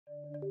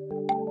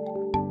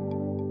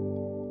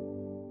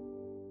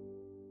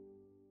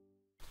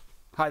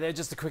Hi there,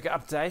 just a quick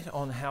update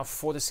on how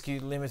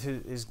Fortescue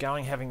Ltd is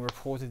going, having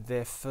reported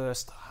their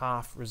first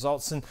half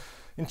results. And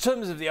in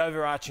terms of the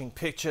overarching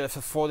picture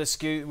for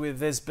Fortescue,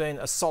 there's been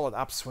a solid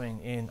upswing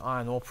in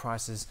iron ore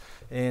prices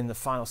in the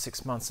final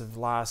 6 months of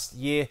last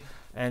year,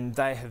 and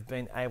they have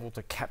been able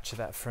to capture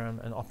that from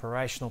an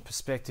operational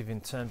perspective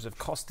in terms of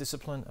cost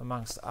discipline,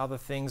 amongst other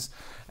things,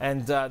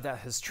 and that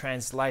has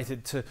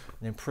translated to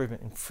an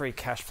improvement in free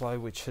cash flow,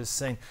 which has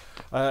seen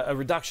a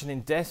reduction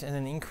in debt and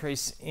an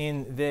increase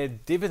in their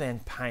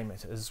dividend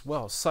payment as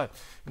well. So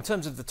in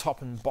terms of the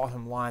top and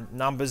bottom line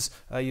numbers,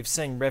 you've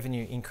seen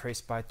revenue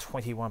increase by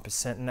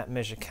 21%, and that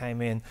measure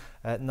came in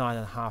at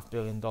 $9.5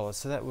 billion.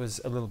 So that was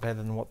a little better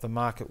than what the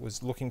market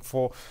was looking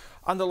for.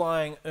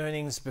 Underlying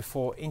earnings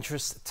before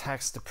interest,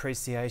 tax,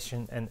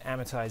 depreciation and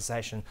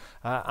amortization,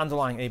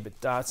 underlying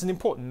EBITDA. It's an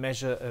important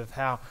measure of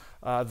how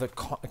the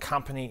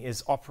company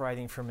is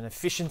operating from an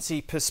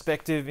efficiency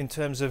perspective in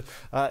terms of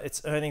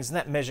its earnings, and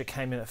that measure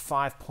came in at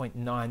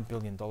 $5.9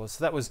 billion.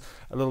 So that was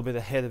a little bit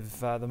ahead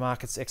of the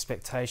market's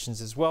expectations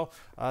as well.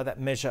 That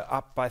measure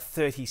up by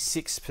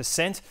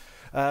 36%.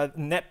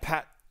 Net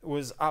PAT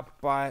was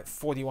up by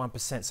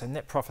 41%, so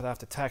net profit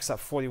after tax up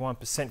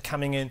 41%,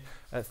 coming in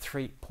at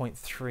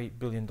 $3.3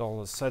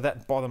 billion. So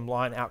that bottom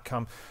line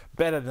outcome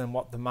better than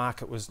what the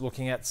market was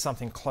looking at.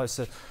 Something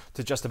closer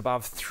to just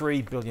above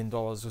 $3 billion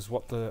was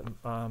what the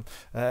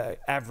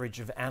average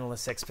of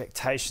analyst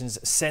expectations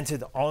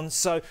centered on.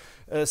 So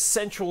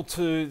central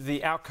to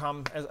the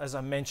outcome, as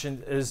I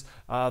mentioned, is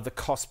the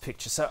cost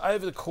picture. So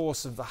over the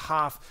course of the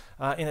half,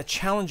 in a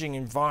challenging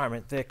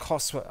environment, their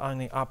costs were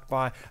only up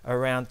by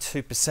around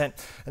 2%.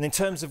 And in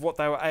terms of what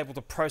they were able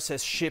to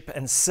process, ship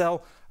and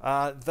sell,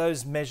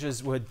 those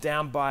measures were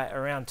down by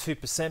around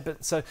 2%.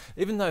 But so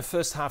even though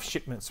first half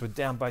shipments were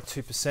down by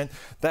 2%,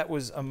 that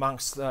was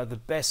amongst the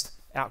best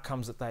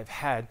outcomes that they've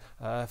had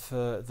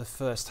for the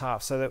first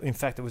half. So that, in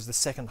fact, it was the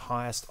second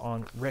highest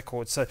on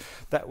record. So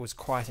that was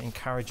quite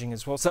encouraging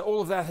as well. So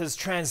all of that has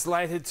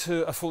translated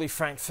to a fully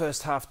franked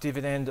first half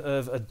dividend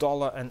of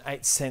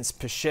 $1.08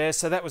 per share.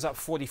 So that was up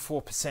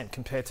 44%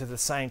 compared to the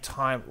same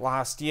time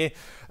last year.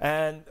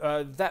 And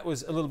that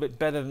was a little bit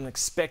better than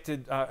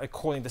expected,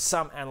 according to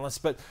some analysts,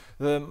 but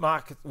the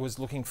market was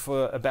looking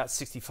for about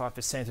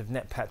 65% of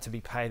net PAT to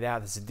be paid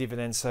out as a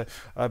dividend. So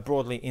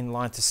broadly in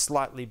line to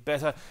slightly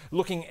better.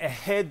 Looking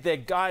ahead, their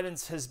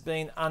guidance has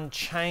been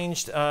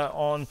unchanged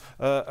on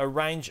a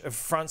range of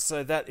fronts,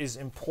 so that is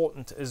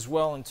important as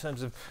well in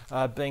terms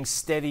of being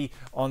steady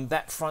on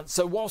that front.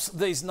 So whilst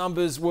these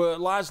numbers were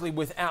largely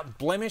without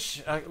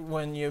blemish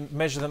when you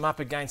measure them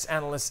up against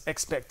analysts'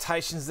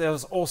 expectations, there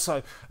was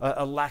also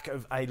a lack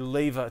of a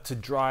lever to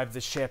drive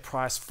the share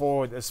price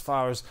forward as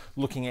far as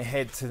looking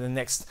ahead to the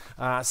next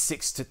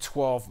 6 to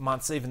 12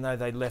 months, even though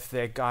they left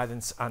their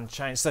guidance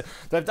unchanged. So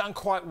they've done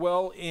quite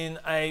well in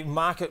a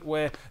market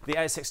where the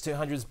ASX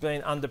 200 has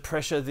been under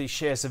pressure. These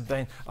shares have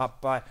been up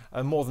by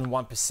more than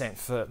 1%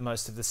 for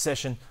most of the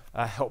session,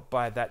 helped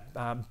by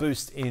that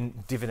boost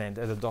in dividend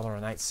at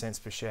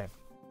 $1.08 per share.